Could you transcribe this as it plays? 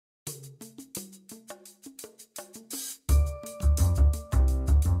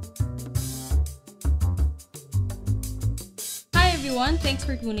everyone. Thanks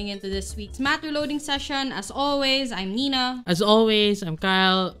for tuning into this week's matterloading session. As always, I'm Nina. As always, I'm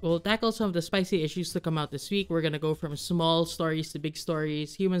Kyle. We'll tackle some of the spicy issues to come out this week. We're gonna go from small stories to big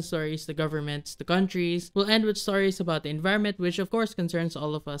stories, human stories to governments to countries. We'll end with stories about the environment, which of course concerns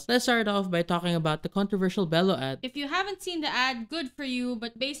all of us. Let's start off by talking about the controversial Belo ad. If you haven't seen the ad, good for you,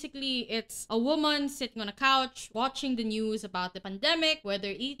 but basically it's a woman sitting on a couch watching the news about the pandemic, whether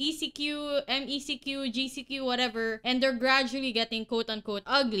ECQ, MECQ, GCQ, whatever, and they're gradually getting quote-unquote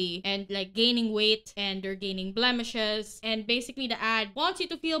ugly and like gaining weight and they're gaining blemishes, and basically the ad wants you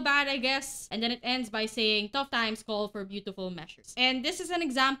to feel bad, I guess, and then it ends by saying tough times call for beautiful measures. And this is an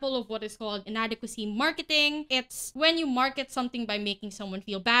example of what is called inadequacy marketing. It's when you market something by making someone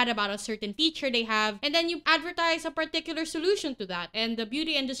feel bad about a certain feature they have, and then you advertise a particular solution to that. And the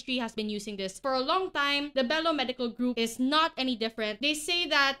beauty industry has been using this for a long time. The Belo Medical Group is not any different. They say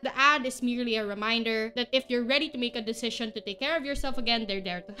that the ad is merely a reminder that if you're ready to make a decision to take care of yourself again, they're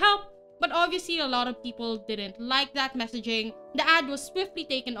there to help. But obviously, a lot of people didn't like that messaging. The ad was swiftly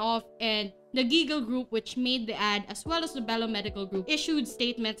taken off, and the Giggle Group, which made the ad, as well as the Belo Medical Group, issued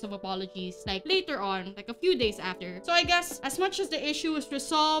statements of apologies like later on, like a few days after. So I guess as much as the issue is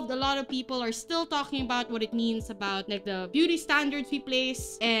resolved, a lot of people are still talking about what it means about like the beauty standards we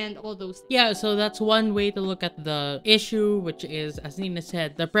place and all those things. Yeah, so that's one way to look at the issue, which is, as Nina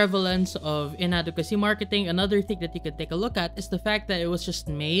said, the prevalence of inadequacy marketing. Another thing that you could take a look at is the fact that it was just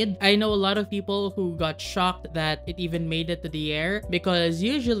made. I know a lot of people who got shocked that it even made it to the air, because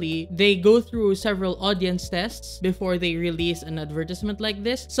usually they go through several audience tests before they release an advertisement like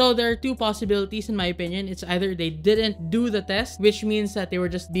this. So there are two possibilities in my opinion. It's either they didn't do the test, which means that they were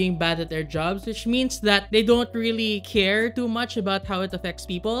just being bad at their jobs, which means that they don't really care too much about how it affects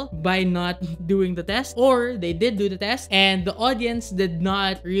people by not doing the test, or they did do the test and the audience did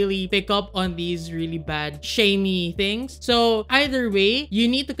not really pick up on these really bad shamey things. So either way, you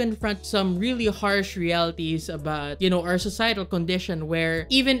need to confront some really harsh realities about, you know, our societal condition, where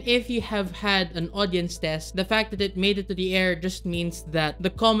even if you have had an audience test, the fact that it made it to the air just means that the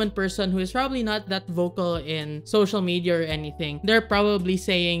common person who is probably not that vocal in social media or anything, they're probably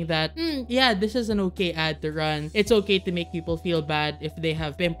saying that, yeah, this is an okay ad to run. It's okay to make people feel bad if they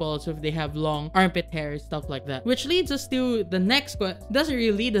have pimples, if they have long armpit hair, stuff like that. Which leads us to the next question. Doesn't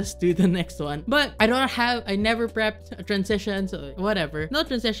really lead us to the next one, but I never prepped a transition, so whatever. No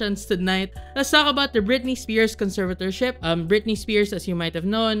transitions tonight. Let's talk about the Britney Spears conservatorship. Britney Spears, as you might have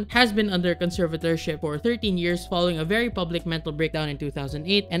known, has been under conservatorship for 13 years following a very public mental breakdown in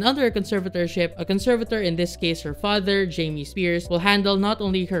 2008. And under a conservatorship, a conservator, in this case her father, Jamie Spears, will handle not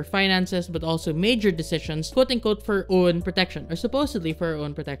only her finances but also major decisions, quote-unquote, for her own protection, or supposedly for her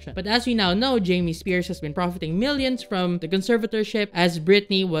own protection. But as we now know, Jamie Spears has been profiting millions from the conservatorship, as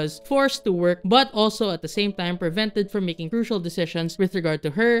Britney was forced to work but also at the same time prevented from making crucial decisions with regard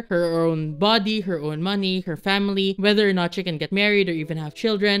to her own body, her own money, her family, whether or not she can get married or even have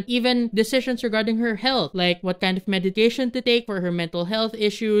children, even decisions regarding her health, like what kind of medication to take for her mental health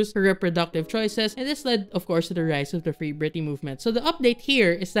issues, her reproductive choices. And this led, of course, to the rise of the Free Britney movement. So the update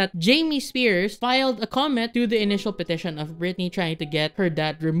here is that Jamie Spears filed a comment to the initial petition of Britney trying to get her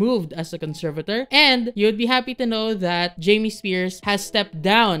dad removed as a conservator, and you'd be happy to know that Jamie Spears has stepped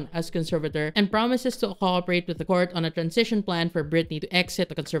down as conservator and promises to cooperate with the court on a transition plan for Britney to exit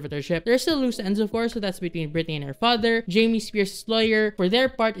the conservatorship. There's still loose ends, of course, so that's between Britney and her father. Jamie Spears' lawyer, for their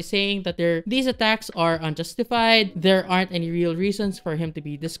part, is saying that these attacks are unjustified. There aren't any real reasons for him to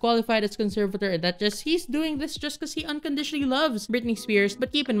be disqualified as conservator, and that he's doing this just because he unconditionally loves Britney Spears.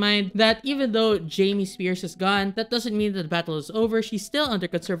 But keep in mind that even though Jamie Spears is gone, that doesn't mean that the battle is over. She's still under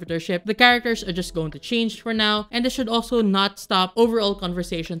conservatorship. The characters are just going to change for now, and this should also not stop overall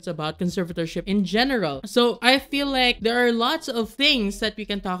conversations about conservatorship in general. So I feel like there are lots of things that we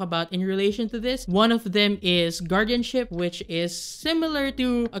can talk about in relation to this. One of them is guardianship, which is similar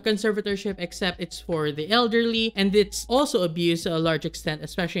to a conservatorship, except it's for the elderly, and it's also abused to a large extent,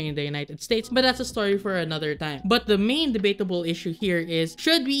 especially in the United States, but that's a story for another time. But the main debatable issue here is,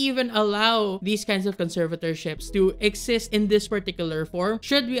 should we even allow these kinds of conservatorships to exist in this particular form?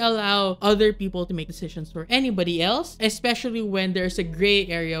 Should we allow other people to make decisions for anybody else, especially when there's a gray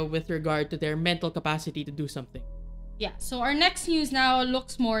area with regard to their mental capacity to do something? Yeah, so our next news now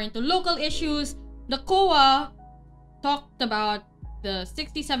looks more into local issues. The COA talked about the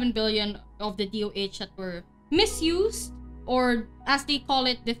 67 billion of the DOH that were misused, or as they call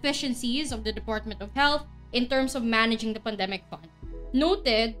it, deficiencies of the Department of Health in terms of managing the pandemic fund.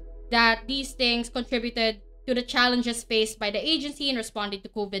 Noted that these things contributed to the challenges faced by the agency in responding to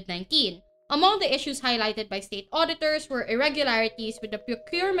COVID-19. Among the issues highlighted by state auditors were irregularities with the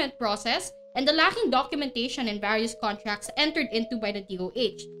procurement process and the lacking documentation in various contracts entered into by the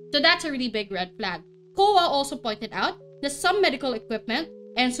DOH. So that's a really big red flag. COA also pointed out that some medical equipment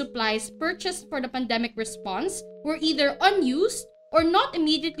and supplies purchased for the pandemic response were either unused or not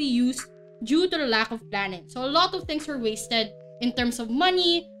immediately used due to the lack of planning. So a lot of things were wasted in terms of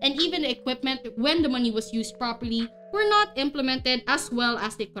money, and even the equipment, when the money was used properly, were not implemented as well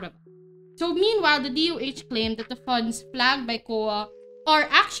as they could have. So meanwhile, the DOH claimed that the funds flagged by COA are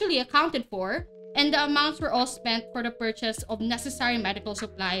actually accounted for, and the amounts were all spent for the purchase of necessary medical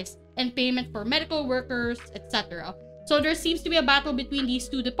supplies and payment for medical workers, etc. So there seems to be a battle between these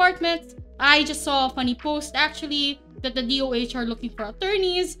two departments. I just saw a funny post actually that the DOH are looking for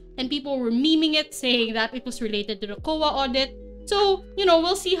attorneys, and people were memeing it, saying that it was related to the COA audit. So,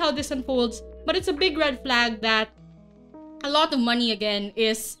 we'll see how this unfolds, but it's a big red flag that a lot of money again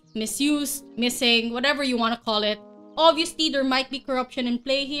is misused, missing, whatever you want to call it. Obviously, there might be corruption in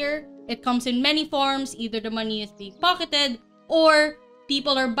play here. It comes in many forms. Either the money is being pocketed, or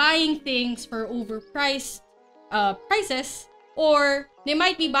people are buying things for overpriced prices, or they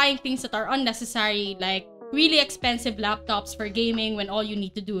might be buying things that are unnecessary, like really expensive laptops for gaming when all you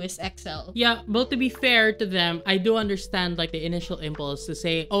need to do is Excel. Yeah, but to be fair to them, I do understand like the initial impulse to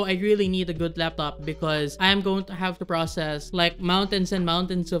say, oh, I really need a good laptop because I am going to have to process like mountains and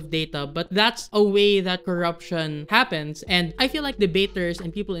mountains of data. But that's a way that corruption happens. And I feel like debaters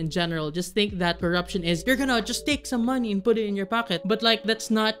and people in general just think that corruption is you're gonna just take some money and put it in your pocket. But like that's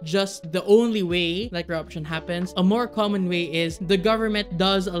not just the only way that corruption happens. A more common way is the government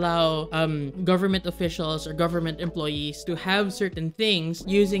does allow government officials or government employees to have certain things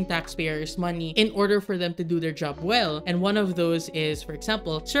using taxpayers' money in order for them to do their job well. And one of those is, for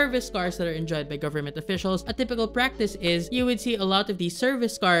example, service cars that are enjoyed by government officials. A typical practice is you would see a lot of these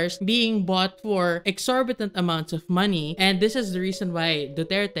service cars being bought for exorbitant amounts of money. And this is the reason why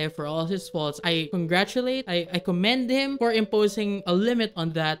Duterte, for all his faults, I commend him for imposing a limit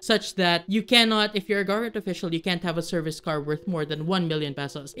on that, such that you cannot, if you're a government official, you can't have a service car worth more than 1 million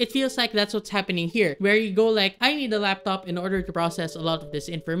pesos. It feels like that's what's happening here, where you go like, I need a laptop in order to process a lot of this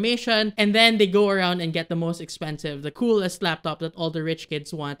information, and then they go around and get the most expensive, the coolest laptop that all the rich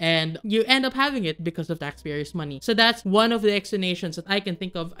kids want, and you end up having it because of taxpayers' money. So that's one of the explanations that I can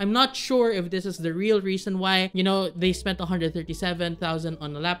think of. I'm not sure if this is the real reason why, they spent 137,000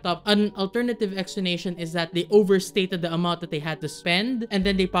 on a laptop. An alternative explanation is that they overstated the amount that they had to spend, and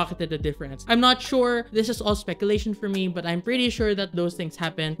then they pocketed the difference. I'm not sure. This is all speculation for me, but I'm pretty sure that those things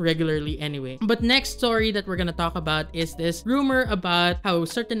happen regularly anyway. But next story that we're gonna talk about is this rumor about how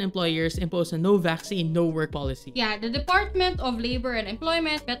certain employers impose a no vaccine, no work policy. Yeah, the Department of Labor and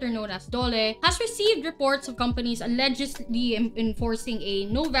Employment, better known as DOLE, has received reports of companies allegedly enforcing a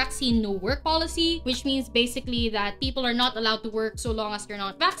no vaccine, no work policy, which means basically that people are not allowed to work so long as they're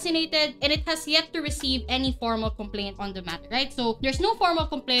not vaccinated, and it has yet to receive any formal complaint on the matter, right? So there's no formal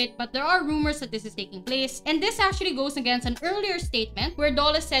complaint, but there are rumors that this is taking place, and this actually goes against an earlier statement where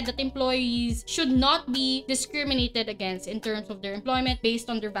DOLE said that employees should not be discriminated against in terms of their employment based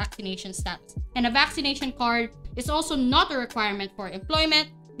on their vaccination status. And a vaccination card is also not a requirement for employment.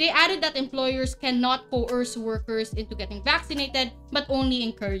 They added that employers cannot coerce workers into getting vaccinated, but only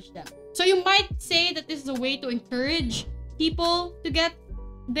encourage them. So you might say that this is a way to encourage people to get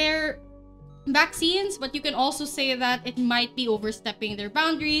their vaccines, but you can also say that it might be overstepping their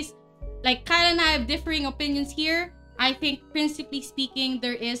boundaries. Like Kyle and I have differing opinions here. I think principally speaking,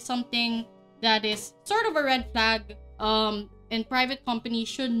 there is something that is sort of a red flag, and private companies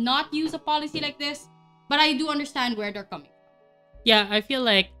should not use a policy like this, but I do understand where they're coming from. Yeah, I feel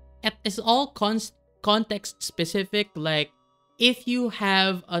like it's all context specific. Like, if you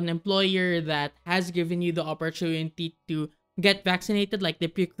have an employer that has given you the opportunity to get vaccinated, like they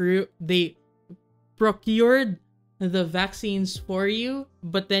procured the vaccines for you,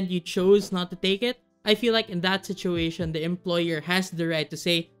 but then you chose not to take it, I feel like in that situation, the employer has the right to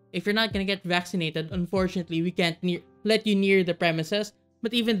say, if you're not going to get vaccinated, unfortunately, we can't let you near the premises.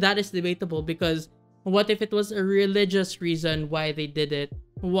 But even that is debatable, because what if it was a religious reason why they did it?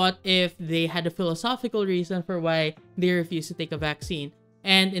 What if they had a philosophical reason for why they refused to take a vaccine?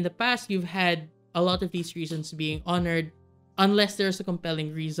 And in the past, you've had a lot of these reasons being honored. Unless there's a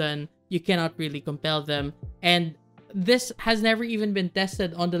compelling reason, you cannot really compel them. And this has never even been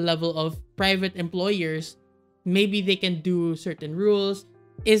tested on the level of private employers. Maybe they can do certain rules.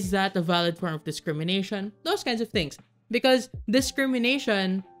 Is that a valid form of discrimination? Those kinds of things. Because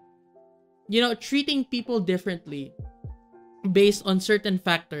discrimination, treating people differently based on certain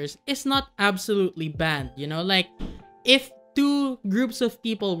factors is not absolutely banned. Like, if two groups of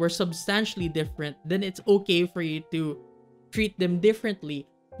people were substantially different, then it's okay for you to treat them differently.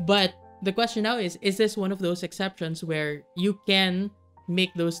 But the question now is this one of those exceptions where you can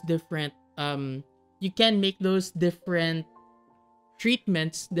make those different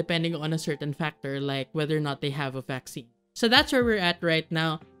treatments depending on a certain factor, like whether or not they have a vaccine. So that's where we're at right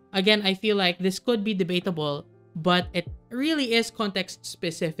now. Again, I feel like this could be debatable, but it really is context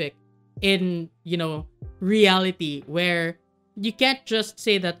specific in, you know, reality, where you can't just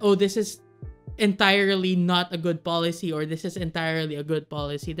say that, oh, this is entirely not a good policy or this is entirely a good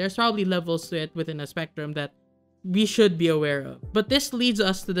policy. There's probably levels to it within a spectrum that we should be aware of. But this leads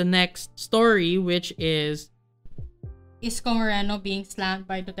us to the next story, which is Isko Moreno being slammed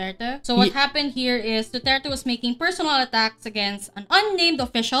by Duterte. So what happened here is Duterte was making personal attacks against an unnamed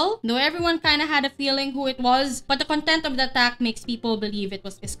official, though everyone kind of had a feeling who it was, but the content of the attack makes people believe it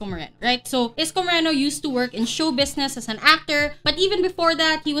was Isko Moreno, right? So Isko Moreno used to work in show business as an actor, but even before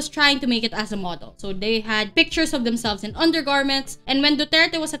that, he was trying to make it as a model. So they had pictures of themselves in undergarments, and when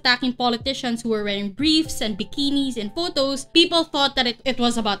Duterte was attacking politicians who were wearing briefs and bikinis in photos, people thought that it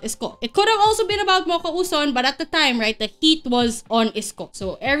was about Isko. It could have also been about Mocha Uson, but at the time, right, the heat was on Isko.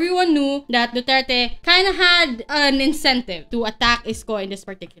 So everyone knew that Duterte kind of had an incentive to attack Isko in this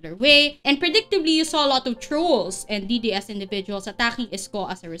particular way. And predictably, you saw a lot of trolls and DDS individuals attacking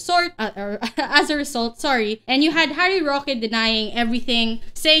Isko as a result. And you had Harry Roque denying everything,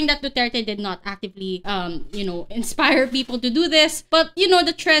 saying that Duterte did not actively, inspire people to do this. But,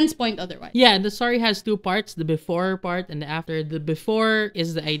 the trends point otherwise. Yeah, the story has two parts, the before part and the after. The before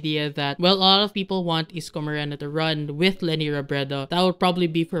is the idea that, well, a lot of people want Isko Moreno to run with Lenny Robredo. That would probably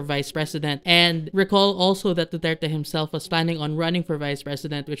be for vice president. And recall also that Duterte himself was planning on running for vice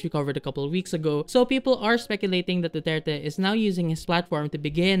president, which we covered a couple of weeks ago. So people are speculating that Duterte is now using his platform to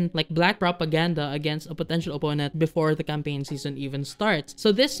begin like black propaganda against a potential opponent before the campaign season even starts.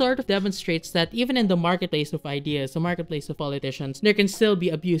 So this sort of demonstrates that even in the marketplace of ideas, the marketplace of politicians, there can still be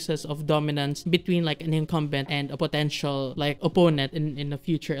abuses of dominance between like an incumbent and a potential like opponent in a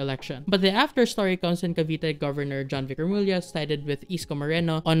future election. But the after story comes when Cavite Governor John Vic Remulla sided with Isko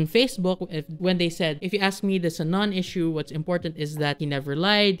Moreno on Facebook when they said, if you ask me, this is a non-issue. What's important is that he never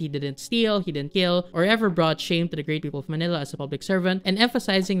lied, he didn't steal, he didn't kill, or ever brought shame to the great people of Manila as a public servant, and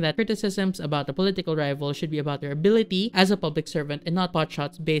emphasizing that criticisms about a political rival should be about their ability as a public servant and not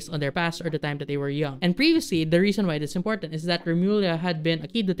potshots based on their past or the time that they were young. And previously, the reason why this is important is that Remulla had been a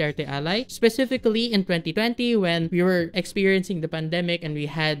key Duterte ally, specifically in 2020 when we were experiencing the pandemic and we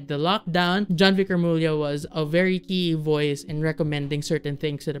had the lockdown. John Vic Remulla was a very key voice in recommending certain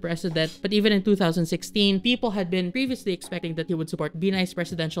things to the president. But even in 2016, people had been previously expecting that he would support Binay's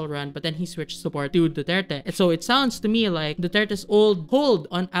presidential run, but then he switched support to Duterte. And so it sounds to me like Duterte's old hold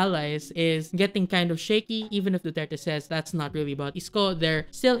on allies is getting kind of shaky. Even if Duterte says that's not really about Isko, they're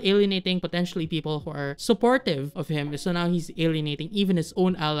still alienating potentially people who are supportive of him. So now he's alienating even his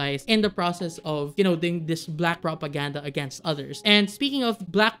own allies in the process of, doing this black propaganda against others. And speaking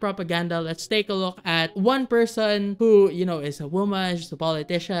of black propaganda, let's take a look at one person who, is a woman, she's a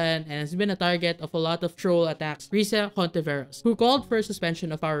politician, and has been a target of a lot of troll attacks, Risa Hontiveros, who called for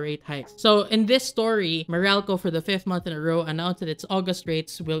suspension of power rate hikes. So in this story, Meralco for the 5th month in a row announced that its August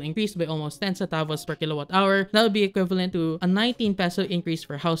rates will increase by almost 10 centavos per kilowatt hour. That would be equivalent to a 19 peso increase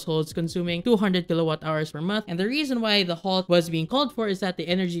for households consuming 200 kilowatt hours per month. And the reason why the halt was being called for is that the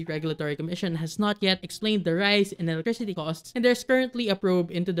Energy Regulatory Commission has not yet explained the rise in electricity costs, and there's currently a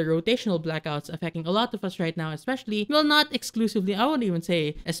probe into the rotational blackouts affecting a lot of us right now, especially, well, not exclusively, I wouldn't even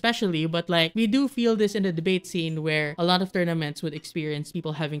say especially, but like we do feel this in the debate scene where a lot of tournaments would experience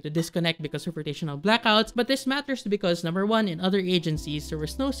people having to disconnect because of rotational blackouts. But this matters because, number one, in other agencies there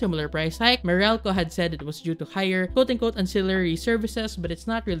was no similar price hike. Meralco had said it was due to higher quote-unquote ancillary services, but it's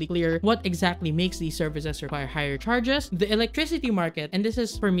not really clear what exactly makes these services require higher charges. The electricity market, and this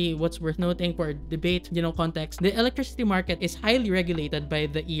is for me what's worth noting for debate context, the electricity market is highly regulated by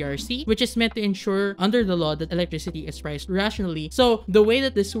the ERC, which is meant to ensure under the law that electricity is priced rationally. So the way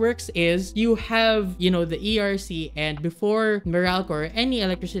that this works is you have the ERC, and before Meralco or any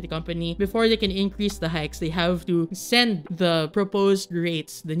electricity company, before they can increase the hikes, they have to send the proposed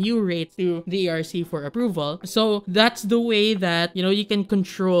rates, the new rates, to the ERC for approval. So that's the way that you can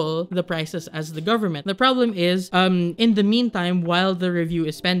control the prices as the government. The problem is in the meantime, while the review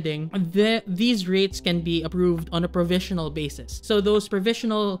is pending, these rates can be approved on a provisional basis. So those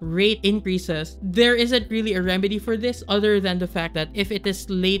provisional rate increases, there isn't really a remedy for this other than the fact that if it is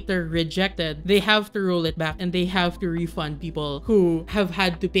later rejected, they have to roll it back and they have to refund people who have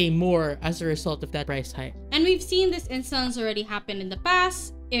had to pay more as a result of that price hike. And we've seen this instance already happen in the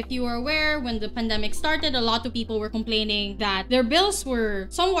past. If you are aware, when the pandemic started, a lot of people were complaining that their bills were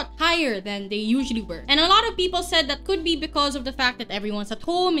somewhat higher than they usually were. And a lot of people said that could be because of the fact that everyone's at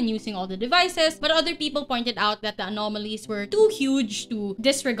home and using all the devices, but other people pointed out that the anomalies were too huge to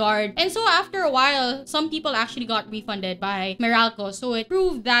disregard. And so after a while, some people actually got refunded by Meralco. So it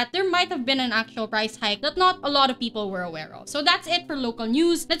proved that there might have been an actual price hike that not a lot of people were aware of. So that's it for local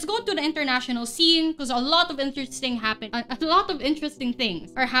news. Let's go to the international scene, because a lot of interesting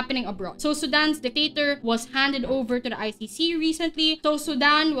things are happening abroad. So Sudan's dictator was handed over to the ICC recently. So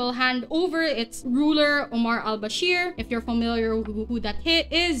Sudan will hand over its ruler Omal Al-Bashir. If you're familiar with who that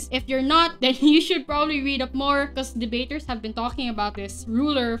is, if you're not, then you should probably read up more, because debaters have been talking about this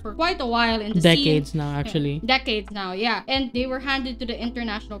ruler for quite a while in the decades scene. now, actually. Decades now, yeah. And they were handed to the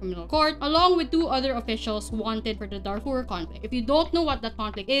International Criminal Court along with 2 other officials wanted for the Darfur conflict. If you don't know what that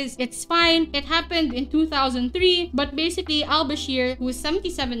conflict is, it's fine. It happened in 2003, but basically Al-Bashir, who is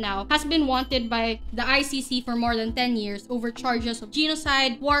 77 now, has been wanted by the ICC for more than 10 years over charges of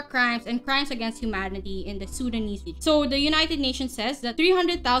genocide, war crimes, and crimes against humanity in the Sudanese region. So the United Nations says that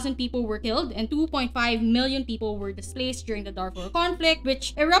 300,000 people were killed and 2.5 million people were displaced during the Darfur conflict,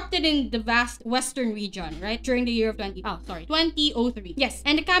 which erupted in the vast western region, right, during the year of 2003. Yes,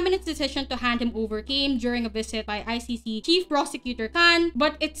 and the cabinet's decision to hand him over came during a visit by ICC Chief Prosecutor Khan,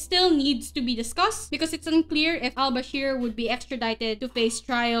 but it still needs to be discussed because it's unclear if Al-Bashir would be extradited to face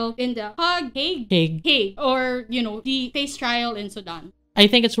trial in the Hague, or, you know, the face trial in Sudan. I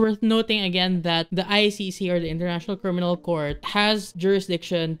think it's worth noting again that the ICC, or the International Criminal Court, has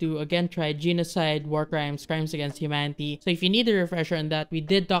jurisdiction to again try genocide, war crimes, crimes against humanity. So if you need a refresher on that, we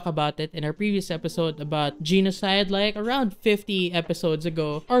did talk about it in our previous episode about genocide, like around 50 episodes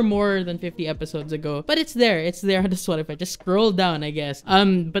ago, or more than 50 episodes ago. But it's there on the Spotify. Just scroll down, I guess.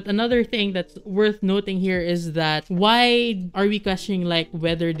 But another thing that's worth noting here is that why are we questioning like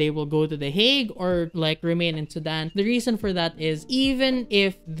whether they will go to The Hague or like remain in Sudan? The reason for that is even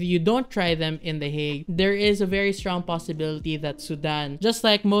if you don't try them in The Hague, there is a very strong possibility that Sudan, just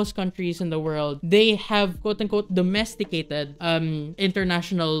like most countries in the world, they have quote-unquote domesticated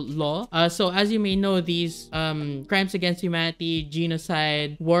international law. So as you may know, these crimes against humanity,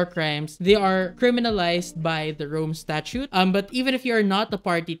 genocide, war crimes, they are criminalized by the Rome Statute. But even if you are not a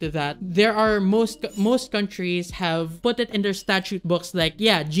party to that, there are most countries have put it in their statute books like,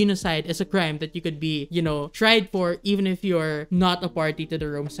 yeah, genocide is a crime that you could be, you know, tried for even if you're not a party to the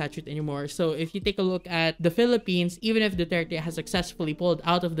Rome Statute anymore. So if you take a look at the Philippines, even if Duterte has successfully pulled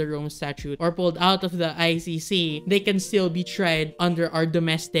out of the Rome Statute or pulled out of the ICC, they can still be tried under our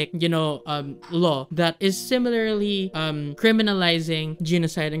domestic, you know, law that is similarly criminalizing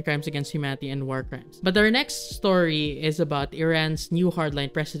genocide and crimes against humanity and war crimes. But our next story is about Iran's new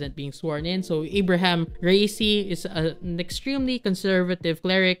hardline president being sworn in. So Ibrahim Raisi is an extremely conservative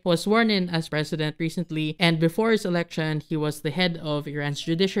cleric who was sworn in as president recently, and before his election, he was the head of Iran's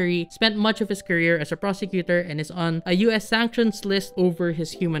judiciary, spent much of his career as a prosecutor, and is on a US sanctions list over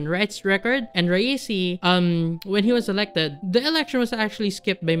his human rights record. And Raisi, when he was elected, the election was actually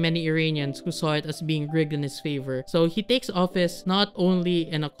skipped by many Iranians who saw it as being rigged in his favor. So he takes office not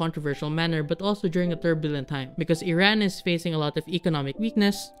only in a controversial manner, but also during a turbulent time, because Iran is facing a lot of economic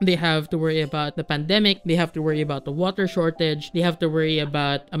weakness. They have to worry about the pandemic, they have to worry about the water shortage, they have to worry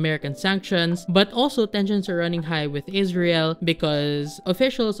about American sanctions, but also tensions are running high with Israel because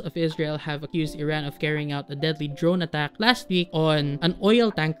officials of Israel have accused Iran of carrying out a deadly drone attack last week on an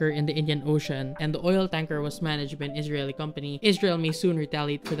oil tanker in the Indian Ocean, and the oil tanker was managed by an Israeli company. Israel may soon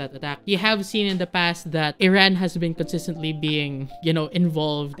retaliate for that attack. You have seen in the past that Iran has been consistently being, you know,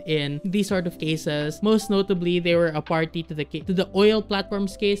 involved in these sort of cases. Most notably, they were a party to the oil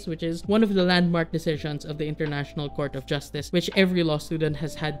platforms case, which is one of the landmark decisions of the International Court of Justice, which every law student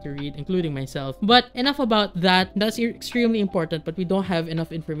has had to read, including myself. But enough about that. That's extremely important, but we don't have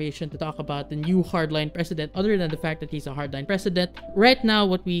enough information to talk about the new hardline president other than the fact that he's a hardline president. Right now,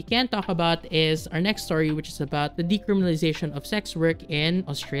 what we can talk about is our next story, which is about the decriminalization of sex work in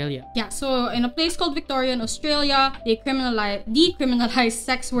Australia. Yeah, so in a place called Victoria in Australia, they decriminalize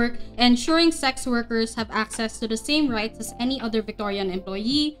sex work, ensuring sex workers have access to the same rights as any other Victorian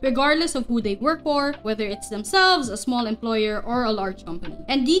employee, regardless of who they work for, whether it's themselves, a small employer, or a large company.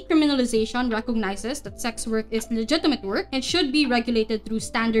 And decriminalization recognizes that sex work is legitimate work and should be regulated through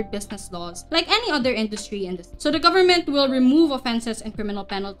standard business laws, like any other industry in this. So the government will remove offenses and criminal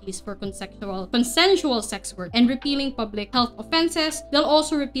penalties for consensual sex work and repealing public health offenses. They'll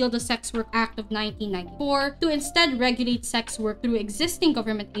also repeal the Sex Work Act of 1994 to instead regulate sex work through existing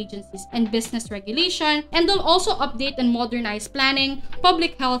government agencies and business regulation. And they'll also update and modernize planning,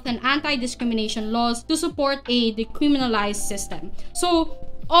 public health, and anti-discrimination laws to support a decriminalized system. So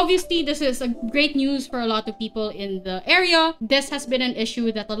Obviously, this is a great news for a lot of people in the area. This has been an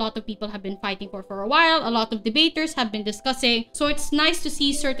issue that a lot of people have been fighting for a while. A lot of debaters have been discussing. So it's nice to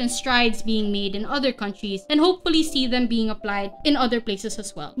see certain strides being made in other countries and hopefully see them being applied in other places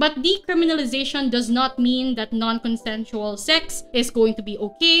as well. But decriminalization does not mean that non-consensual sex is going to be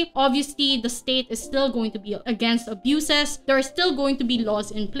okay. Obviously, the state is still going to be against abuses. There are still going to be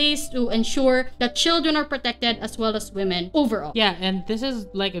laws in place to ensure that children are protected as well as women overall. Yeah, and this is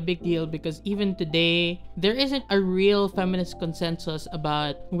like a big deal because even today, there isn't a real feminist consensus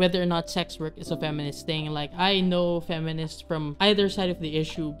about whether or not sex work is a feminist thing. Like, I know feminists from either side of the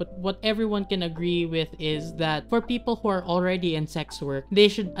issue, but what everyone can agree with is that for people who are already in sex work, they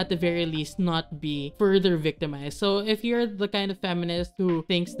should at the very least not be further victimized. So if you're the kind of feminist who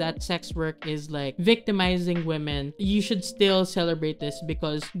thinks that sex work is like victimizing women, you should still celebrate this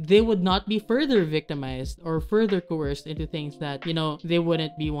because they would not be further victimized or further coerced into things that, you know, they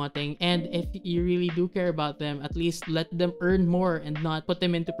wouldn't be wanting. And if you really do care about them, at least let them earn more and not put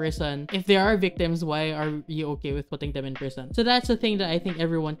them into prison. If they are victims, why are you okay with putting them in prison? So that's the thing that I think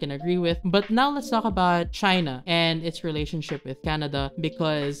everyone can agree with. But now let's talk about China and its relationship with Canada,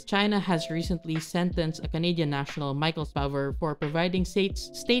 because China has recently sentenced a Canadian national, Michael Spavor, for providing state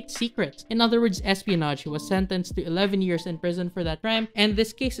secrets. In other words, espionage. He was sentenced to 11 years in prison for that crime, and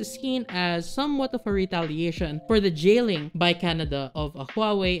this case is seen as somewhat of a retaliation for the jailing by Canada of a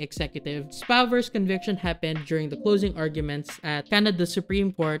Huawei executive. Spavor's conviction happened during the closing arguments at Canada's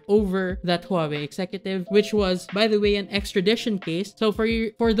Supreme Court over that Huawei executive, which was, by the way, an extradition case. So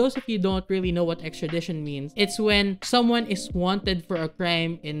for those of you who don't really know what extradition means, it's when someone is wanted for a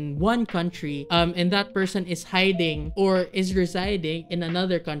crime in one country, and that person is hiding or is residing in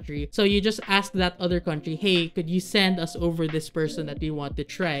another country. So you just ask that other country, hey, could you send us over this person that we want to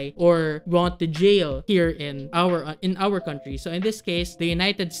try or want to jail here in our country? So in this case, the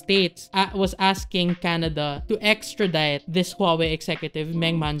United States was asking Canada to extradite this Huawei executive,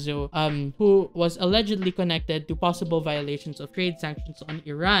 Meng Wanzhou, who was allegedly connected to possible violations of trade sanctions on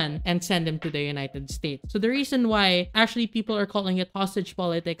Iran, and send him to the United States. So the reason why actually people are calling it hostage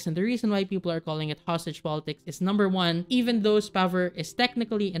politics, and the reason why people are calling it hostage politics is, number one, even though Spavor is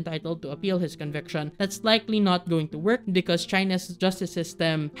technically entitled to appeal his conviction, that's likely not going to work because China's justice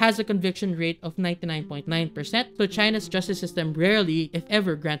system has a conviction rate of 99.9%. So China's justice system rarely, if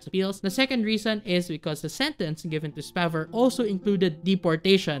ever, grants appeals. The second reason is because the sentence given to Spavor also included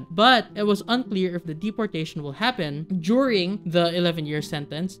deportation, but it was unclear if the deportation will happen during the 11-year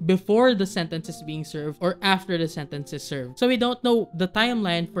sentence, before the sentence is being served, or after the sentence is served. So we don't know the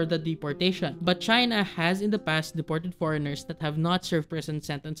timeline for the deportation, but China has in the past deported foreigners that have not served prison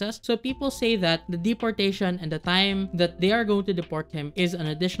sentences. So people say that the deportation and the time that they are going to deport him is an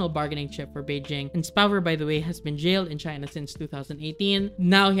additional bargaining chip for Beijing. And Spavor, by the way, has been jailed in China since 2018.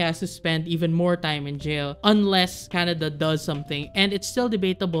 Now he has to spend even more time in jail unless Canada does something, and it's still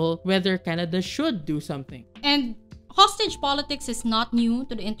debatable whether Canada should do something. And hostage politics is not new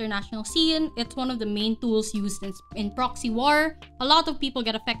to the international scene. It's one of the main tools used in proxy war. A lot of people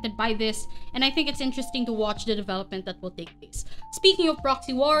get affected by this, and I think it's interesting to watch the development that will take place. Speaking of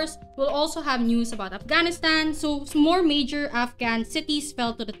proxy wars, we'll also have news about Afghanistan. So some more major Afghan cities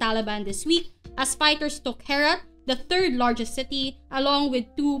fell to the Taliban this week as fighters took Herat, the third largest city, along with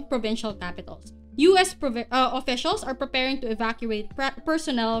two provincial capitals. US officials are preparing to evacuate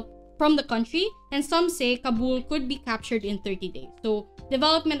personnel from the country, and some say Kabul could be captured in 30 days. So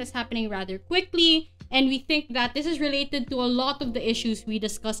development is happening rather quickly, and we think that this is related to a lot of the issues we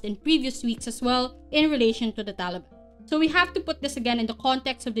discussed in previous weeks as well in relation to the Taliban. So we have to put this again in the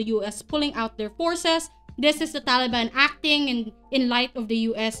context of the US pulling out their forces. This is the Taliban acting in light of the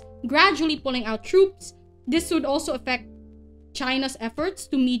US gradually pulling out troops. This would also affect China's efforts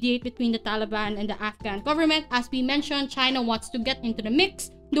to mediate between the Taliban and the Afghan government. As we mentioned, China wants to get into the mix,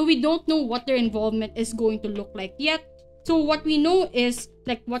 though we don't know what their involvement is going to look like yet. So what we know is,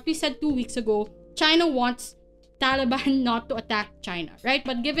 like what we said 2 weeks ago, China wants Taliban not to attack China, right?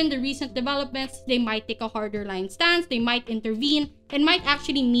 But given the recent developments, they might take a harder line stance, they might intervene, and might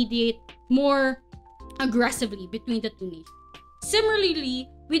actually mediate more aggressively between the two nations. Similarly,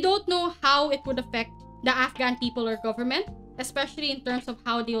 we don't know how it would affect the Afghan people or government, especially in terms of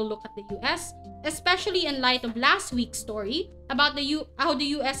how they will look at the US, especially in light of last week's story about how the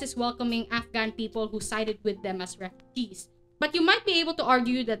US is welcoming Afghan people who sided with them as refugees. But you might be able to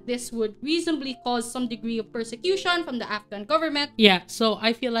argue that this would reasonably cause some degree of persecution from the Afghan government. Yeah, so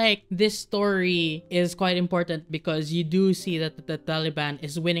I feel like this story is quite important because you do see that the Taliban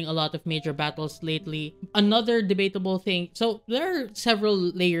is winning a lot of major battles lately. Another debatable thing, so there are several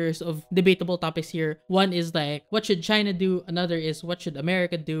layers of debatable topics here. One is like, what should China do? Another is, what should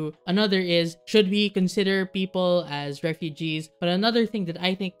America do? Another is, should we consider people as refugees? But another thing that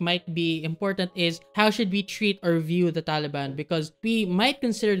I think might be important is, how should we treat or view the Taliban? Because we might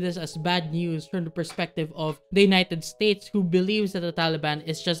consider this as bad news from the perspective of the United States, who believes that the Taliban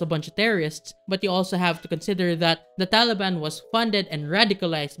is just a bunch of terrorists. But you also have to consider that the Taliban was funded and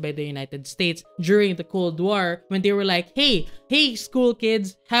radicalized by the United States during the Cold War, when they were like, hey school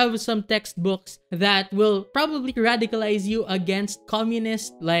kids, have some textbooks that will probably radicalize you against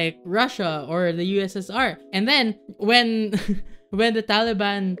communists like Russia or the USSR. And then when when the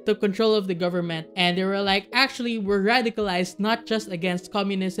Taliban took control of the government and they were like, actually, we're radicalized not just against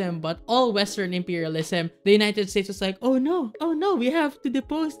communism, but all Western imperialism, the United States was like, oh no, we have to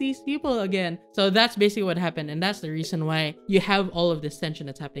depose these people again. So that's basically what happened. And that's the reason why you have all of this tension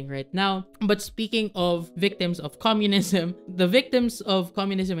that's happening right now. But speaking of victims of communism, the victims of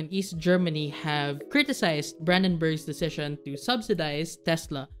communism in East Germany have criticized Brandenburg's decision to subsidize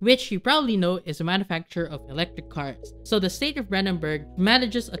Tesla, which you probably know is a manufacturer of electric cars. So the state of Brandenburg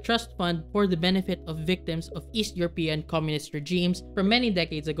manages a trust fund for the benefit of victims of East European communist regimes from many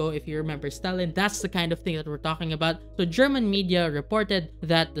decades ago. If you remember Stalin, that's the kind of thing that we're talking about. So German media reported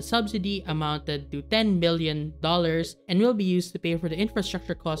that the subsidy amounted to $10 million and will be used to pay for the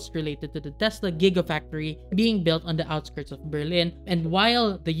infrastructure costs related to the Tesla Gigafactory being built on the outskirts of Berlin. And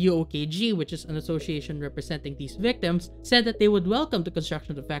while the UOKG, which is an association representing these victims, said that they would welcome the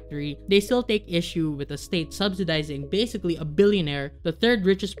construction of the factory, they still take issue with the state subsidizing basically a billionaire, the third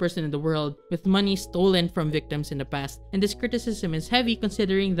richest person in the world, with money stolen from victims in the past. And this criticism is heavy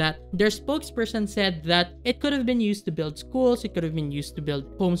considering that their spokesperson said that it could have been used to build schools, it could have been used to build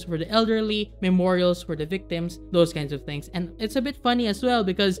homes for the elderly, memorials for the victims, those kinds of things. And it's a bit funny as well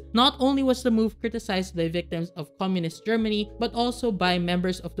because not only was the move criticized by victims of communist Germany, but also by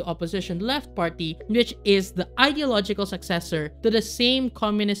members of the opposition Left Party, which is the ideological successor to the same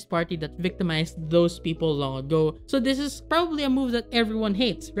communist party that victimized those people long ago. So this is probably a move that everyone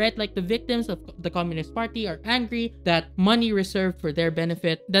hates, right? Like the victims of the Communist Party are angry that money reserved for their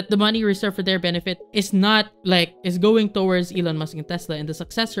benefit, is not like, is going towards Elon Musk and Tesla, and the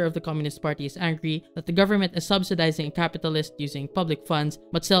successor of the Communist Party is angry that the government is subsidizing a capitalist using public funds,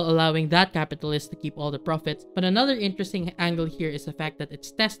 but still allowing that capitalist to keep all the profits. But another interesting angle here is the fact that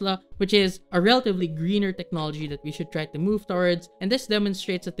it's Tesla, which is a relatively greener technology that we should try to move towards, and this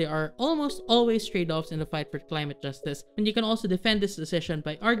demonstrates that there are almost always trade-offs in the fight for climate justice. And you can also defend this decision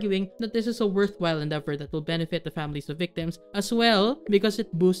by arguing that this is a worthwhile endeavor that will benefit the families of victims as well, because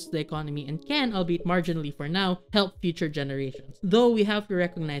it boosts the economy and can, albeit marginally for now, help future generations. Though we have to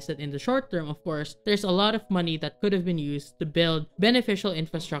recognize that in the short term, of course, there's a lot of money that could have been used to build beneficial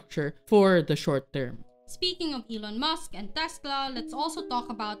infrastructure for the short term. Speaking of Elon Musk and Tesla, let's also talk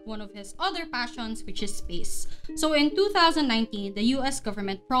about one of his other passions, which is space. So in 2019, the US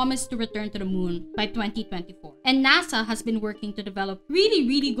government promised to return to the moon by 2024. And NASA has been working to develop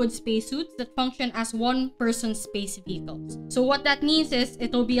really good spacesuits that function as one-person space vehicles. So what that means is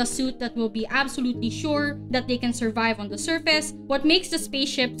it'll be a suit that will be absolutely sure that they can survive on the surface. What makes the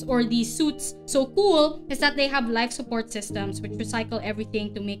spaceships or these suits so cool is that they have life support systems which recycle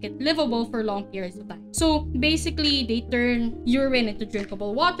everything to make it livable for long periods of time. So basically, they turn urine into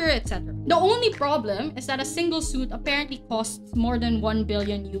drinkable water, etc. The only problem is that a single suit apparently costs more than 1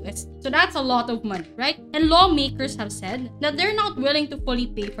 billion USD. So that's a lot of money, right? And lawmakers have said that they're not willing to fully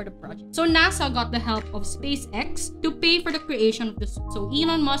pay for the project. So NASA got the help of SpaceX to pay for the creation of the suit. So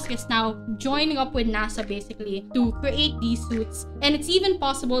Elon Musk is now joining up with NASA basically to create these suits. And it's even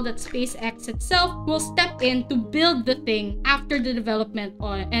possible that SpaceX itself will step in to build the thing after the development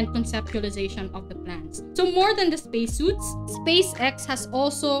and conceptualization of the plans. So more than the spacesuits, SpaceX has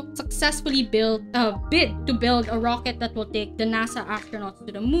also successfully bid to build a rocket that will take the NASA astronauts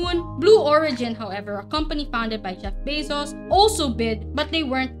to the moon. Blue Origin, however, a company founded by Jeff Bezos, also bid, but they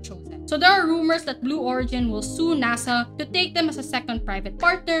weren't chosen. So there are rumors that Blue Origin will sue NASA to take them as a second private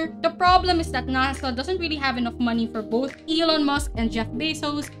partner. The problem is that NASA doesn't really have enough money for both Elon Musk and Jeff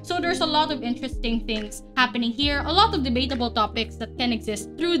Bezos. So there's a lot of interesting things happening here, a lot of debatable topics that can exist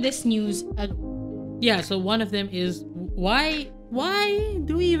through this news alone. Yeah, so one of them is why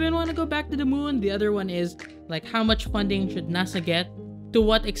do we even want to go back to the moon? The other one is like, how much funding should NASA get? To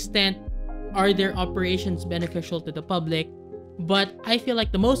what extent are their operations beneficial to the public? But I feel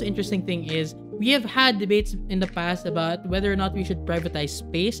like the most interesting thing is we have had debates in the past about whether or not we should privatize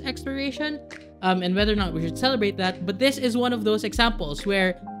space exploration, and whether or not we should celebrate that. But this is one of those examples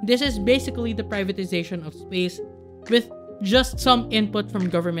where this is basically the privatization of space with just some input from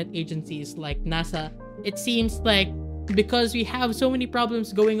government agencies like NASA. It seems like because we have so many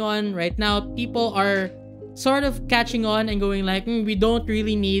problems going on right now, people are sort of catching on and going like, we don't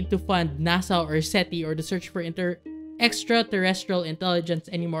really need to fund NASA or SETI or the search for extraterrestrial intelligence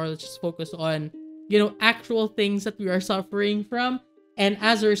anymore. Let's just focus on, actual things that we are suffering from. And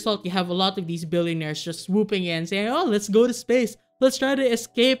as a result, you have a lot of these billionaires just swooping in saying, oh, let's go to space. Let's try to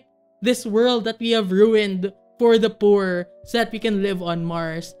escape this world that we have ruined for the poor so that we can live on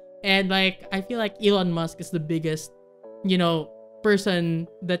Mars. And like, I feel like Elon Musk is the biggest, person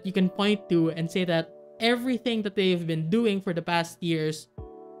that you can point to and say that everything that they've been doing for the past years,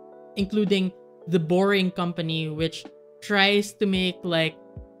 including the Boring Company, which tries to make like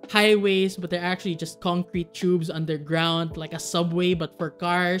highways, but they're actually just concrete tubes underground, like a subway, but for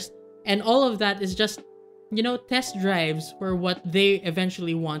cars. And all of that is just, test drives for what they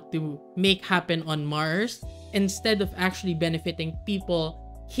eventually want to make happen on Mars instead of actually benefiting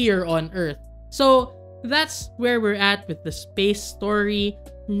people here on Earth. So that's where we're at with the space story.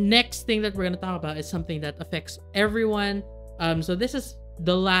 Next thing that we're going to talk about is something that affects everyone. So this is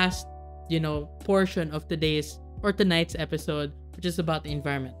the last, portion of tonight's episode, which is about the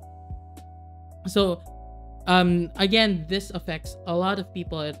environment. So, again, this affects a lot of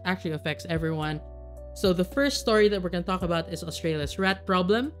people. It actually affects everyone. So the first story that we're going to talk about is Australia's rat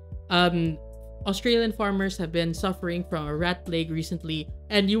problem. Australian farmers have been suffering from a rat plague recently,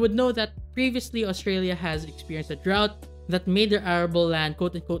 and you would know that previously Australia has experienced a drought that made their arable land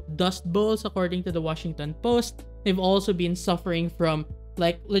quote-unquote dust bowls, according to the Washington Post. They've also been suffering from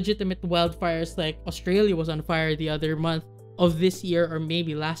like legitimate wildfires, like Australia was on fire the other month of this year or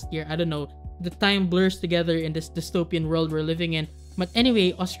maybe last year. I don't know. The time blurs together in this dystopian world we're living in. But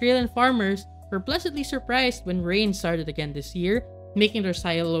anyway, Australian farmers were pleasantly surprised when rain started again this year, making their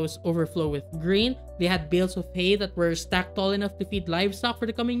silos overflow with grain. They had bales of hay that were stacked tall enough to feed livestock for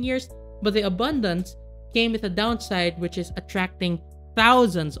the coming years, but the abundance came with a downside, which is attracting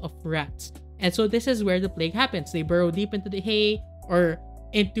thousands of rats. And so this is where the plague happens. They burrow deep into the hay or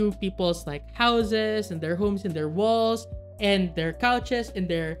into people's like houses and their homes and their walls and their couches and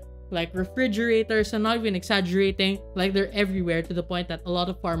their like refrigerators. I'm not even exaggerating. Like they're everywhere, to the point that a lot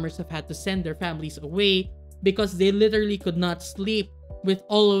of farmers have had to send their families away because they literally could not sleep with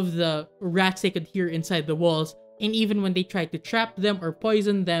all of the rats they could hear inside the walls. And even when they tried to trap them or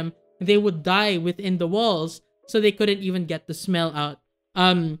poison them, they would die within the walls, so they couldn't even get the smell out.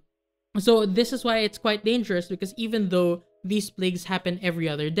 So this is why it's quite dangerous, because even though these plagues happen every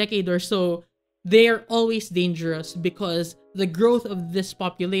other decade or so, they are always dangerous because the growth of this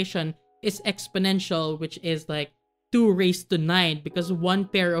population is exponential, which is like 2 raised to 9, because one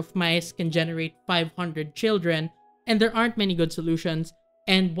pair of mice can generate 500 children, and there aren't many good solutions.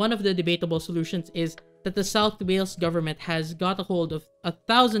 And one of the debatable solutions is that the South Wales government has got a hold of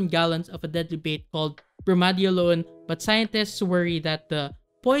 1,000 gallons of a deadly bait called bromadiolone, but scientists worry that the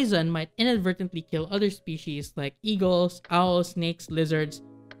poison might inadvertently kill other species like eagles, owls, snakes, lizards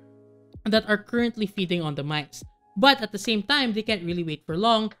that are currently feeding on the mice. But at the same time, they can't really wait for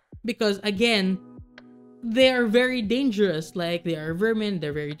long because, again, they are very dangerous. Like, they are vermin,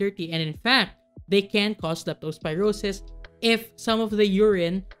 they're very dirty, and in fact, they can cause leptospirosis if some of the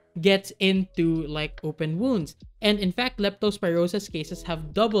urine gets into like open wounds. And in fact, leptospirosis cases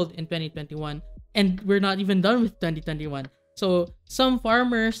have doubled in 2021, and we're not even done with 2021. So some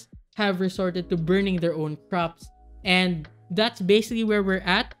farmers have resorted to burning their own crops, and that's basically where we're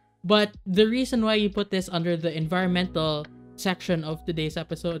at. But the reason why you put this under the environmental section of today's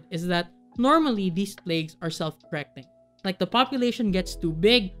episode is that normally these plagues are self-correcting. Like, the population gets too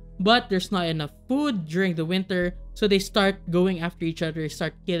big, but there's not enough food during the winter, so they start going after each other,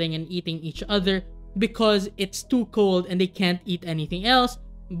 start killing and eating each other because it's too cold and they can't eat anything else.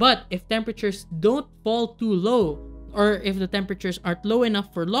 But if temperatures don't fall too low, or if the temperatures aren't low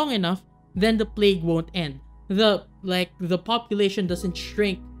enough for long enough, then the plague won't end. The population doesn't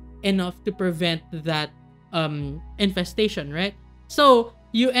shrink enough to prevent that infestation, right? So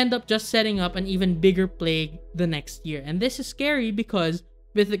you end up just setting up an even bigger plague the next year. And this is scary because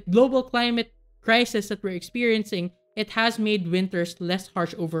with the global climate crisis that we're experiencing, it has made winters less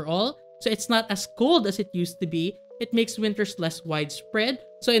harsh overall. So it's not as cold as it used to be. It makes winters less widespread.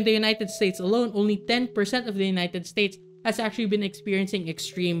 So in the United States alone, only 10% of the United States has actually been experiencing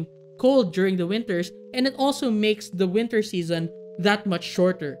extreme cold during the winters. And it also makes the winter season that much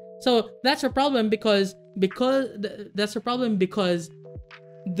shorter. So that's a problem because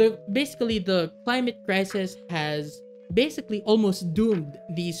the climate crisis has basically almost doomed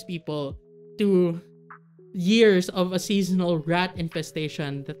these people to years of a seasonal rat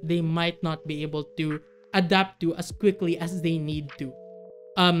infestation that they might not be able to adapt to as quickly as they need to.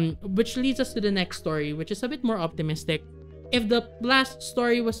 Which leads us to the next story, which is a bit more optimistic. If the last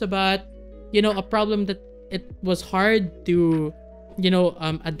story was about, a problem that it was hard to,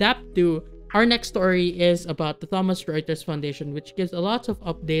 adapt to, our next story is about the Thomson Reuters Foundation, which gives a lot of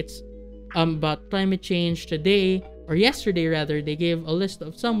updates about climate change today, or yesterday rather. They gave a list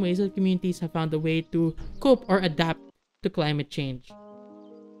of some ways that communities have found a way to cope or adapt to climate change.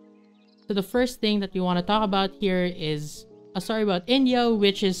 So the first thing that we want to talk about here is a story about India,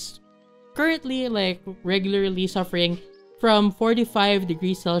 which is currently regularly suffering from 45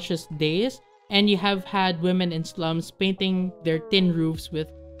 degrees Celsius days, and you have had women in slums painting their tin roofs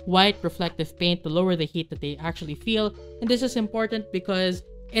with white reflective paint to lower the heat that they actually feel. And this is important because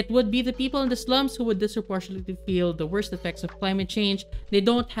it would be the people in the slums who would disproportionately feel the worst effects of climate change. They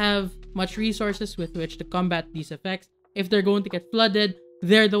don't have much resources with which to combat these effects. If they're going to get flooded,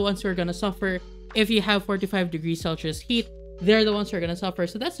 they're the ones who are going to suffer. If you have 45 degrees Celsius heat, they're the ones who are going to suffer.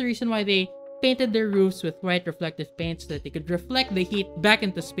 So that's the reason why they painted their roofs with white reflective paint, so that they could reflect the heat back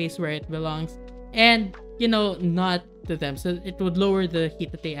into space where it belongs, and not to them, so it would lower the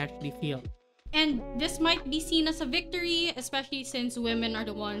heat that they actually feel. And this might be seen as a victory, especially since women are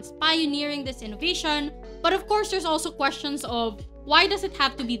the ones pioneering this innovation. But of course, there's also questions of why does it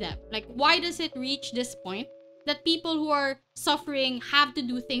have to be them? Why does it reach this point that people who are suffering have to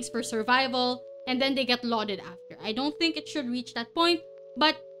do things for survival and then they get lauded after? I don't think it should reach that point.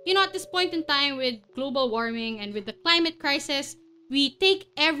 But, at this point in time with global warming and with the climate crisis, we take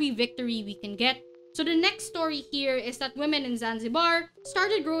every victory we can get. So the next story here is that women in Zanzibar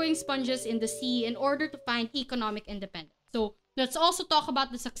started growing sponges in the sea in order to find economic independence. So let's also talk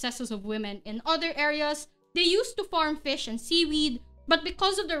about the successes of women in other areas. They used to farm fish and seaweed, but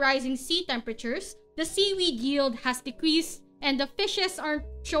because of the rising sea temperatures, the seaweed yield has decreased and the fishes aren't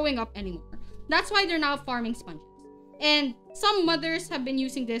showing up anymore. That's why they're now farming sponges. And some mothers have been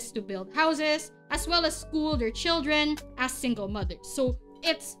using this to build houses as well as school their children as single mothers. So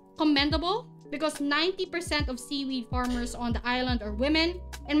it's commendable, because 90% of seaweed farmers on the island are women,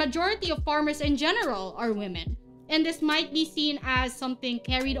 and majority of farmers in general are women. And this might be seen as something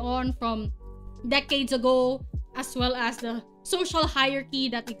carried on from decades ago, as well as the social hierarchy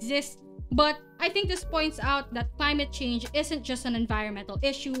that exists. But I think this points out that climate change isn't just an environmental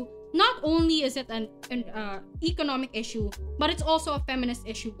issue. Not only is it an economic issue, but it's also a feminist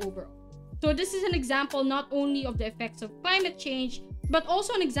issue overall. So this is an example not only of the effects of climate change, but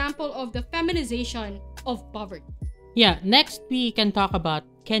also an example of the feminization of poverty. Yeah, next we can talk about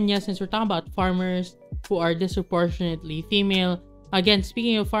Kenya, since we're talking about farmers who are disproportionately female. Again,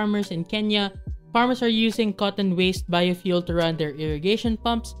 speaking of farmers in Kenya, farmers are using cotton waste biofuel to run their irrigation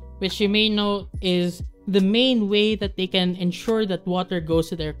pumps, which you may know is the main way that they can ensure that water goes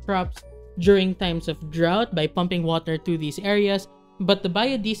to their crops during times of drought, by pumping water to these areas. But the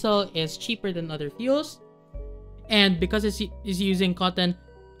biodiesel is cheaper than other fuels, and because it's using cotton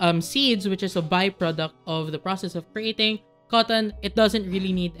seeds, which is a byproduct of the process of creating cotton, it doesn't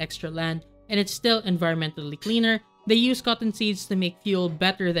really need extra land, and it's still environmentally cleaner. They use cotton seeds to make fuel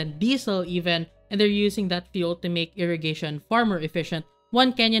better than diesel even, and they're using that fuel to make irrigation far more efficient.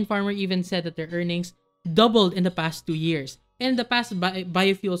 One Kenyan farmer even said that their earnings doubled in the past 2 years. In the past,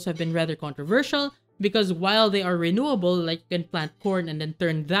 biofuels have been rather controversial, because while they are renewable, like you can plant corn and then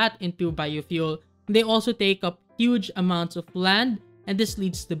turn that into biofuel, they also take up huge amounts of land, and this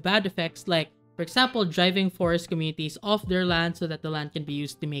leads to bad effects like, for example, driving forest communities off their land so that the land can be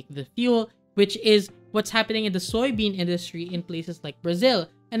used to make the fuel, which is what's happening in the soybean industry in places like Brazil.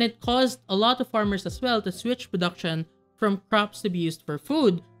 And it caused a lot of farmers as well to switch production from crops to be used for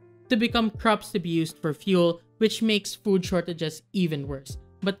food to become crops to be used for fuel, which makes food shortages even worse.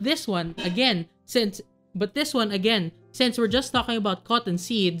 But this one again, since we're just talking about cotton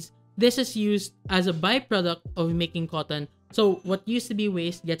seeds, this is used as a byproduct of making cotton. So what used to be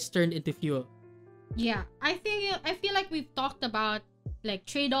waste gets turned into fuel. Yeah, I feel like we've talked about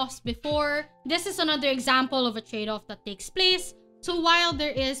trade-offs before. This is another example of a trade-off that takes place. So while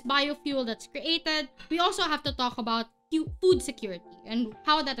there is biofuel that's created, we also have to talk about food security and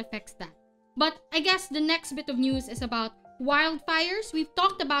how that affects that. But I guess the next bit of news is about wildfires. We've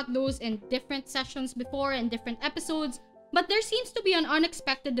talked about those in different sessions before and different episodes, but there seems to be an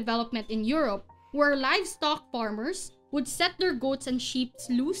unexpected development in Europe where livestock farmers would set their goats and sheep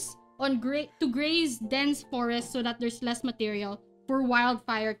loose to graze dense forests so that there's less material for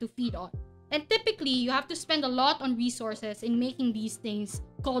wildfire to feed on. And typically, you have to spend a lot on resources in making these things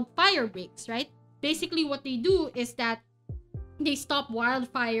called fire breaks, right? Basically, what they do is that they stop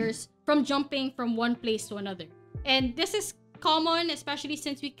wildfires from jumping from one place to another. And this is common, especially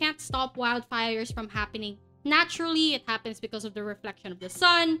since we can't stop wildfires from happening naturally. It happens because of the reflection of the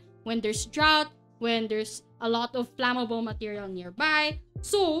sun, when there's drought, when there's a lot of flammable material nearby.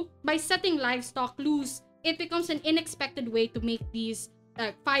 So, by setting livestock loose, it becomes an unexpected way to make these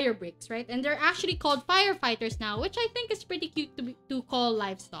fire breaks, right? And they're actually called firefighters now, which I think is pretty cute to call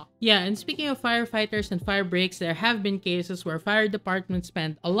livestock. Yeah, and speaking of firefighters and fire breaks, there have been cases where fire departments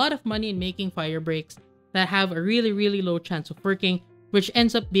spend a lot of money in making fire breaks that have a really, really low chance of working, which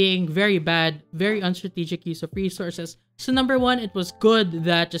ends up being very bad, very unstrategic use of resources. So number one, it was good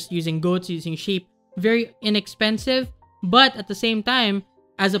that just using goats, using sheep, very inexpensive, but at the same time,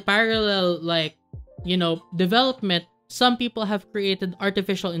 as a parallel, development, some people have created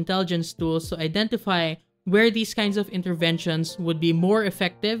artificial intelligence tools to identify where these kinds of interventions would be more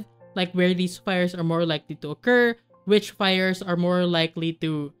effective, like where these fires are more likely to occur, which fires are more likely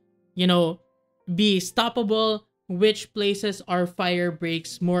to, be stoppable, which places are fire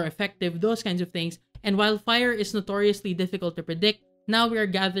breaks more effective, those kinds of things. And while fire is notoriously difficult to predict, now we are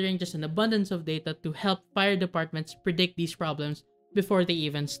gathering just an abundance of data to help fire departments predict these problems before they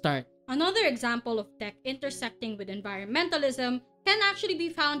even start. Another example of tech intersecting with environmentalism can actually be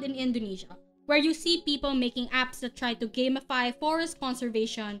found in Indonesia, where you see people making apps that try to gamify forest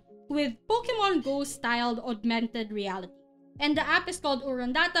conservation with Pokemon Go-styled augmented reality. And the app is called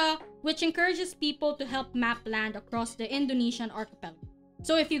Urandata, which encourages people to help map land across the Indonesian archipelago.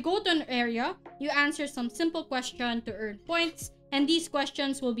 So if you go to an area, you answer some simple question to earn points, and these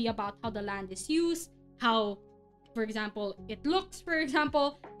questions will be about how the land is used, how, for example, it looks, for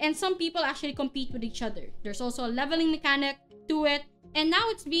example, and some people actually compete with each other. There's also a leveling mechanic to it, and now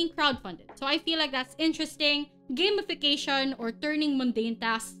it's being crowdfunded. So I feel like that's interesting. Gamification, or turning mundane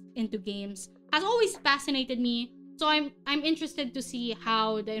tasks into games, has always fascinated me. So I'm interested to see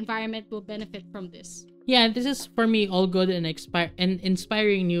how the environment will benefit from this. Yeah, this is for me all good and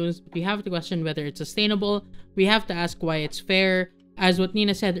inspiring news, but we have to question whether it's sustainable. We have to ask why it's fair. As what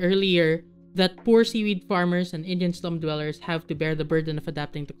Nina said earlier, that poor seaweed farmers and Indian slum dwellers have to bear the burden of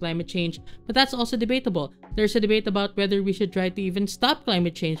adapting to climate change, but that's also debatable. There's a debate about whether we should try to even stop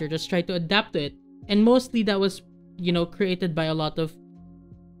climate change or just try to adapt to it. And mostly that was, created by a lot of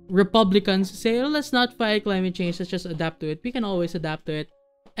Republicans who say, oh, let's not fight climate change, let's just adapt to it. We can always adapt to it.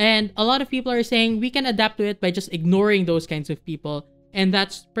 And a lot of people are saying we can adapt to it by just ignoring those kinds of people. And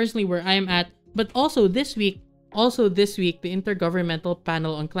that's personally where I'm at. But also this week, the Intergovernmental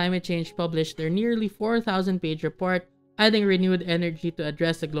Panel on Climate Change published their nearly 4,000-page report, adding renewed energy to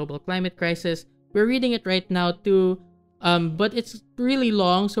address the global climate crisis. We're reading it right now too, but it's really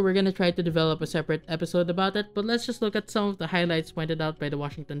long, so we're going to try to develop a separate episode about it. But let's just look at some of the highlights pointed out by the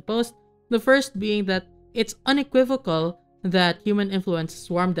Washington Post. The first being that it's unequivocal that human influence has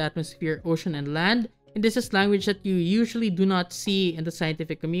warmed the atmosphere, ocean, and land. And this is language that you usually do not see in the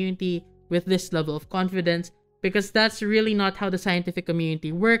scientific community with this level of confidence, because that's really not how the scientific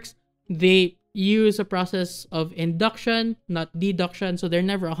community works. They use a process of induction, not deduction, so they're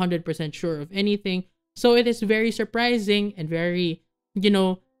never 100% sure of anything. So it is very surprising and very,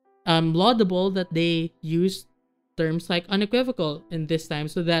 laudable that they use terms like unequivocal in this time,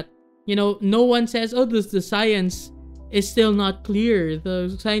 so that, no one says, oh, the science is still not clear.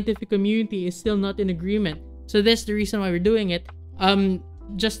 The scientific community is still not in agreement. So that's the reason why we're doing it.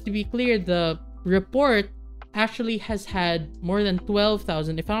 Just to be clear, the report actually has had more than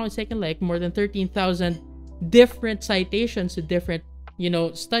 12,000, if I'm not mistaken, like more than 13,000 different citations to different,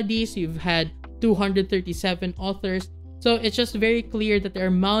 studies. You've had 237 authors. So it's just very clear that there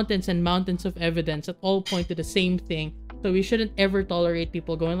are mountains and mountains of evidence that all point to the same thing. So we shouldn't ever tolerate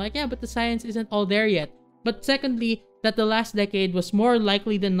people going like, yeah, but the science isn't all there yet. But secondly, that the last decade was more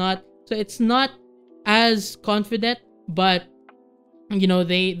likely than not. So it's not as confident, but,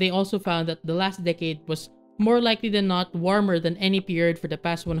 they also found that the last decade was more likely than not warmer than any period for the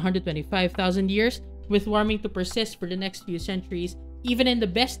past 125,000 years, with warming to persist for the next few centuries, even in the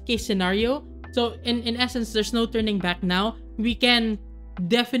best case scenario. So in essence, there's no turning back now. We can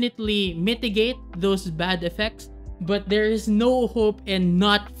definitely mitigate those bad effects, but there is no hope in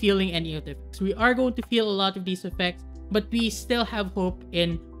not feeling any of the effects. We are going to feel a lot of these effects, but we still have hope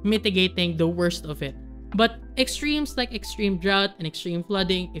in mitigating the worst of it. But extremes like extreme drought and extreme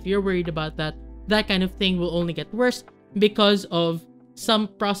flooding, if you're worried about that, that kind of thing will only get worse because of some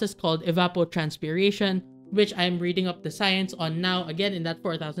process called evapotranspiration, which I'm reading up the science on now, again in that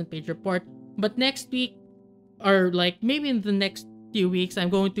 4,000-page report. But next week, or like maybe in the next few weeks, I'm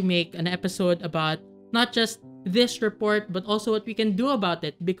going to make an episode about not just this report, but also what we can do about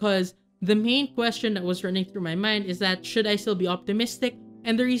it. Because the main question that was running through my mind is that, should I still be optimistic?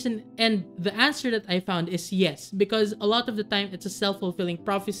 And the answer that I found is yes, because a lot of the time it's a self-fulfilling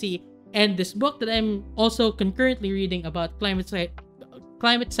prophecy. And this book that I'm also concurrently reading about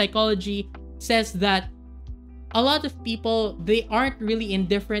climate psychology says that a lot of people, they aren't really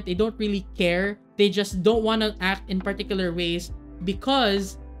indifferent, they don't really care, they just don't want to act in particular ways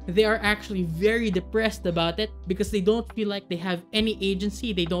because they are actually very depressed about it, because they don't feel like they have any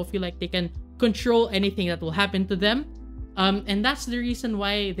agency, they don't feel like they can control anything that will happen to them. And that's the reason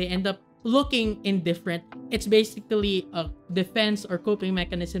why they end up looking indifferent. It's basically a defense or coping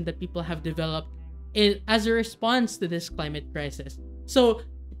mechanism that people have developed as a response to this climate crisis. So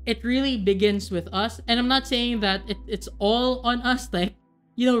it really begins with us. And I'm not saying that it's all on us, like,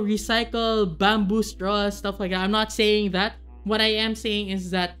 recycle bamboo straws, stuff like that. I'm not saying that. What I am saying is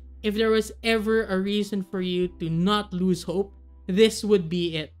that if there was ever a reason for you to not lose hope, this would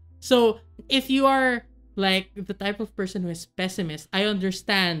be it. So if you are like the type of person who is pessimist, I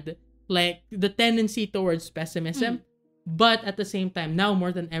understand like the tendency towards pessimism. But at the same time, now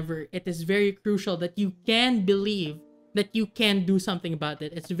more than ever, it is very crucial that you can believe that you can do something about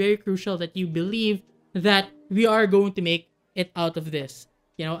it. It's very crucial that you believe that we are going to make it out of this,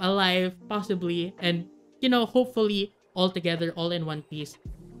 alive, possibly, and, hopefully all together, all in one piece.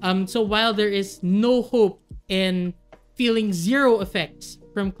 So while there is no hope in feeling zero effects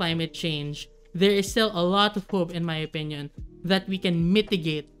from climate change, there is still a lot of hope, in my opinion, that we can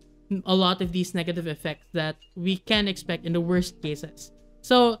mitigate a lot of these negative effects that we can expect in the worst cases.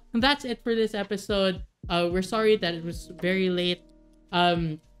 So that's it for this episode. We're sorry that it was very late.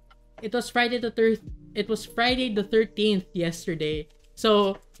 It was Friday the 13th yesterday.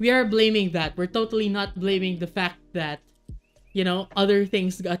 So we are blaming that. We're totally not blaming the fact that, other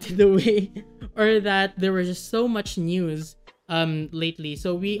things got in the way or that there was just so much news lately.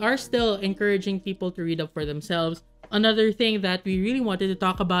 So we are still encouraging people to read up for themselves. Another thing that we really wanted to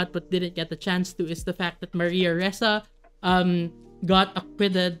talk about but didn't get the chance to is the fact that Maria Ressa got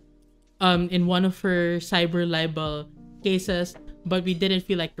acquitted in one of her cyber libel cases, but we didn't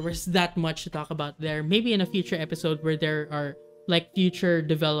feel like there was that much to talk about there. Maybe in a future episode where there are like future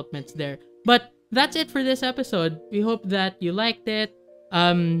developments there. But that's it for this episode. We hope that you liked it.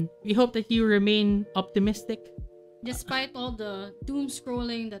 We hope that you remain optimistic. Despite all the doom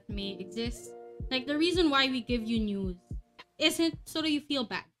scrolling that may exist, like the reason why we give you news isn't so that you feel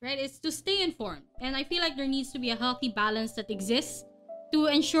bad, right? It's to stay informed. And I feel like there needs to be a healthy balance that exists to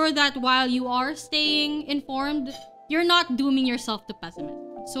ensure that while you are staying informed, you're not dooming yourself to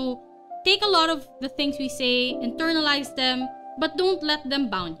pessimism. So take a lot of the things we say, internalize them, but don't let them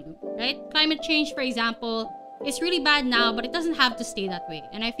bound you, right? Climate change, for example, is really bad now, but it doesn't have to stay that way.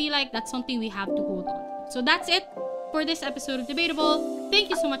 And I feel like that's something we have to hold on to. So that's it for this episode of Debatable. Thank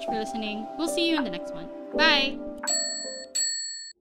you so much for listening. We'll see you in the next one. Bye!